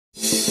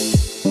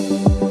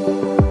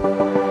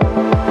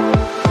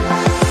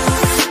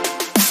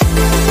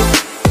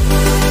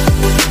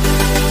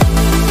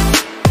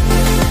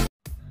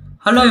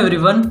Hello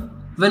everyone,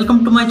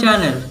 welcome to my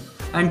channel,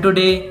 and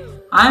today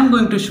I am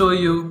going to show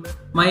you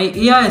my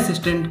AI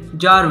assistant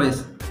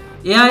Jarvis.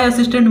 AI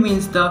assistant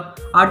means the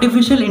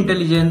artificial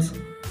intelligence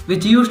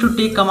which used to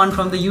take command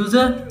from the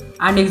user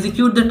and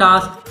execute the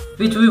task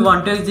which we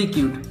want to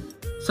execute.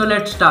 So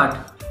let's start.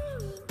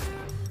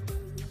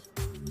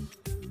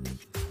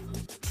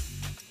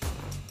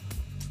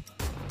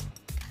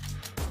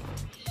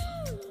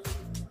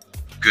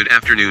 Good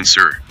afternoon,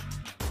 sir.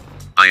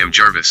 I am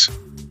Jarvis.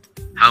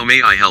 How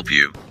may I help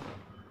you?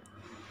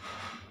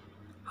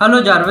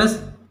 Hello Jarvis,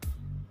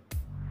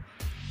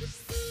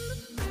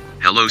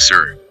 Hello,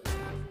 sir.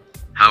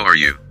 How are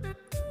you?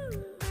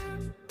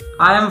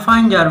 I am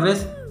fine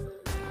Jarvis.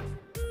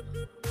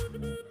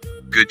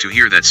 Good to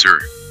hear that, sir.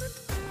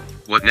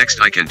 What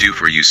next I can do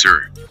for you,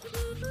 sir?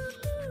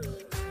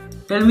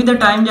 Tell me the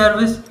time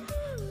Jarvis.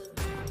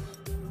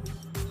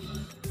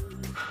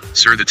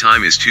 Sir, the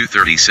time is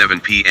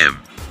 2:37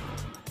 p.m.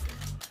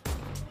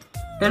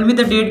 Tell me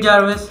the date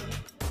Jarvis.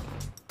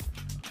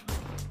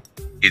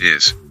 It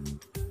is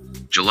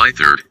July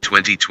 3rd,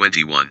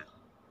 2021.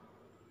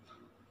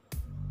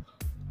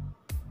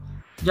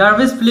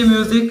 Jarvis, play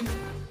music.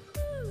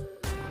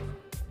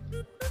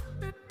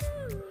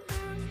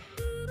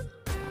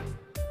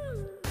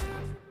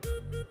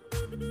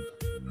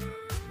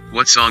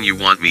 What song you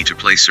want me to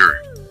play, sir?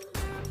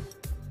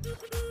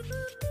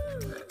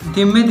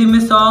 Dhimme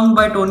Dhimme song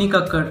by Tony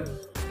Kakkar.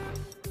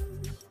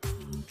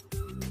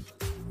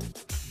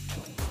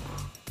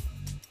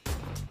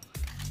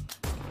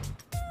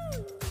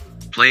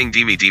 Playing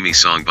Dimi Dimi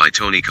song by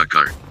Tony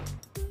Kakkar.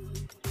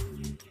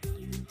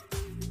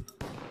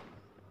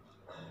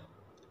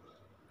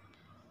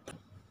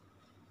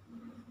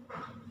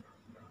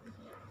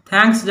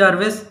 Thanks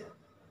Jarvis.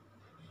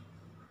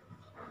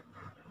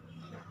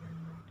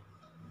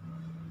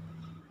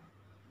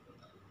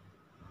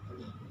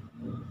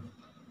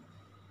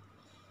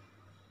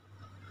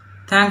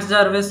 Thanks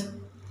Jarvis.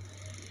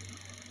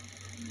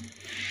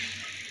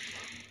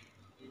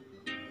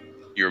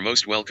 You're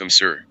most welcome,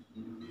 sir.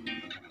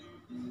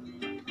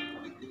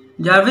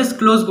 Jarvis,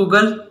 close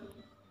Google.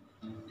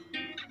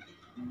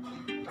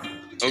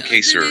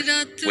 Okay, sir.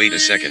 Wait a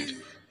second.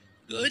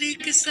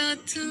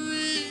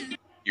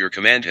 Your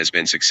command has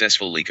been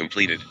successfully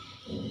completed.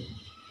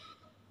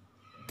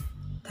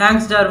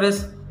 Thanks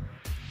Jarvis.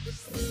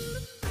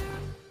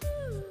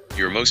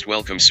 You're most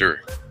welcome,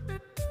 sir.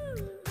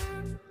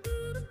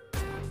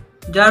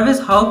 Jarvis,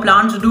 how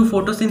plants do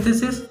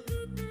photosynthesis?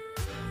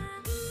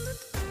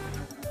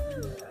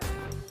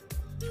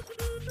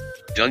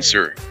 Done,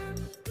 sir.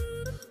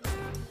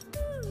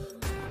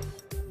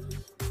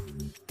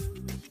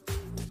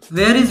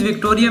 Where is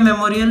Victoria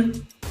Memorial?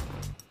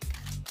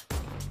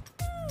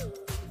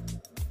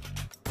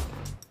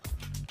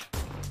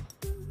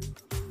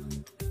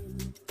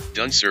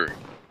 Done, sir.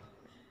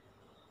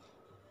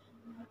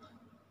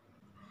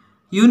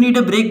 You need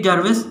a break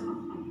Jarvis.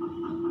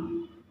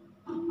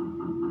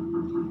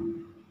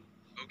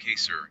 Okay,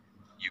 sir.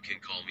 You can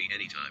call me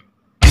anytime.